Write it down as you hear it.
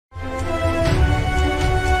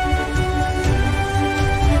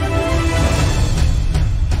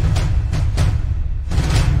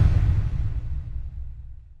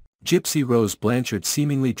Gypsy Rose Blanchard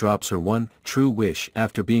seemingly drops her one true wish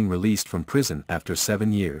after being released from prison after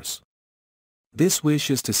 7 years. This wish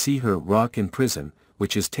is to see her rock in prison,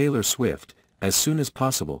 which is Taylor Swift, as soon as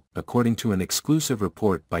possible. According to an exclusive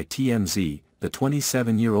report by TMZ, the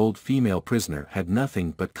 27-year-old female prisoner had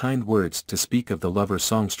nothing but kind words to speak of the lover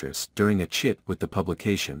songstress. During a chit with the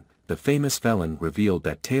publication, the famous felon revealed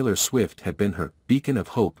that Taylor Swift had been her beacon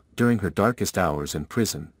of hope during her darkest hours in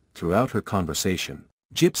prison. Throughout her conversation,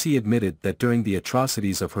 Gypsy admitted that during the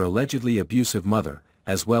atrocities of her allegedly abusive mother,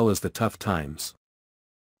 as well as the tough times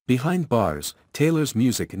behind bars, Taylor's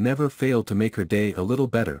music never failed to make her day a little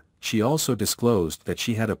better. She also disclosed that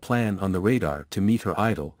she had a plan on the radar to meet her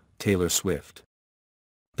idol, Taylor Swift.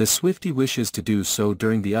 The Swiftie wishes to do so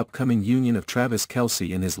during the upcoming union of Travis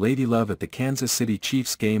Kelce and his lady love at the Kansas City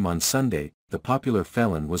Chiefs game on Sunday. The popular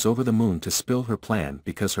felon was over the moon to spill her plan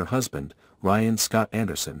because her husband, Ryan Scott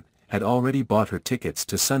Anderson, had already bought her tickets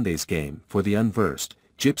to Sunday's game. For the unversed,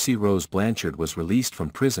 Gypsy Rose Blanchard was released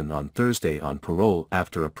from prison on Thursday on parole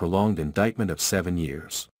after a prolonged indictment of 7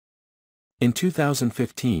 years. In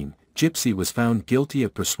 2015, Gypsy was found guilty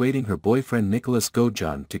of persuading her boyfriend Nicholas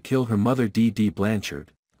Gojan to kill her mother Dee Dee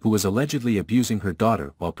Blanchard, who was allegedly abusing her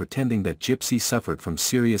daughter while pretending that Gypsy suffered from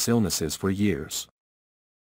serious illnesses for years.